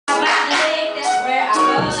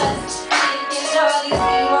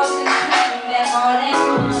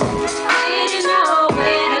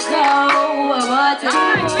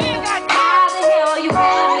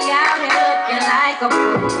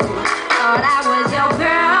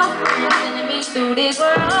through this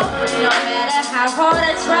world. No matter how hard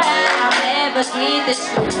I try, I'll never get the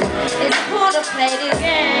truth. It's cool to play this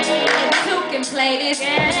game, and two can play this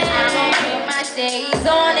game. I'm gonna put my shades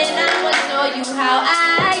on and I'ma show you how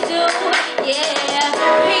I do. Yeah,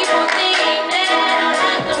 people think that I'm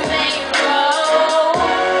not the main role.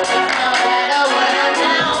 No matter what I'm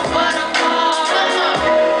down for the fall,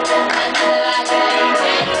 until I can't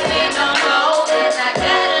take no more, and I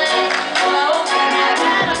gotta let you go, and I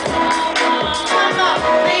gotta move on.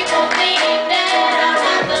 People think that I'm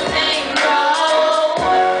not the main role.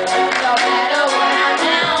 No matter what I'm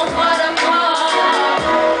down for the fall,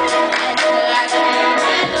 until I can't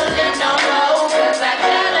handle it no more, 'cause I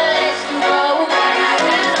gotta let you go, and I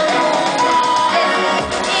gotta move on.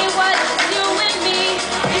 It was just you and me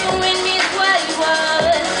is what it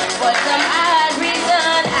was. For some odd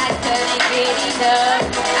reason, I couldn't get enough.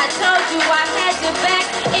 I told you I had your back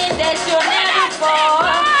and that you'll never fall.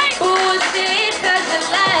 Bullshit, 'cause the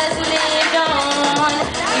lies lived on.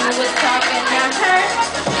 You was talking to her,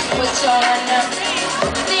 you was showing up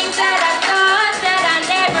things that I thought that I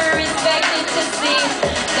never expected to see.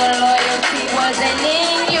 The loyalty wasn't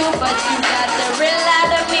in you, but you got the real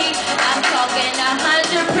out of me. I'm talking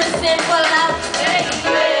 100% for love.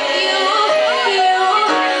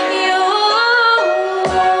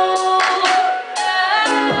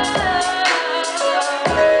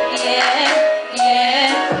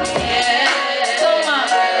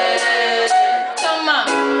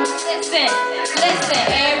 Listen,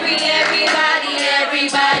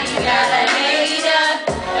 everybody got a hater.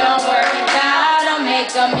 Don't worry about them,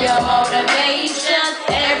 make them your motivation.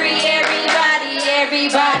 Everybody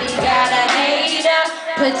got a hater.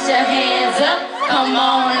 Put your hands up, come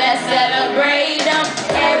on, let's celebrate.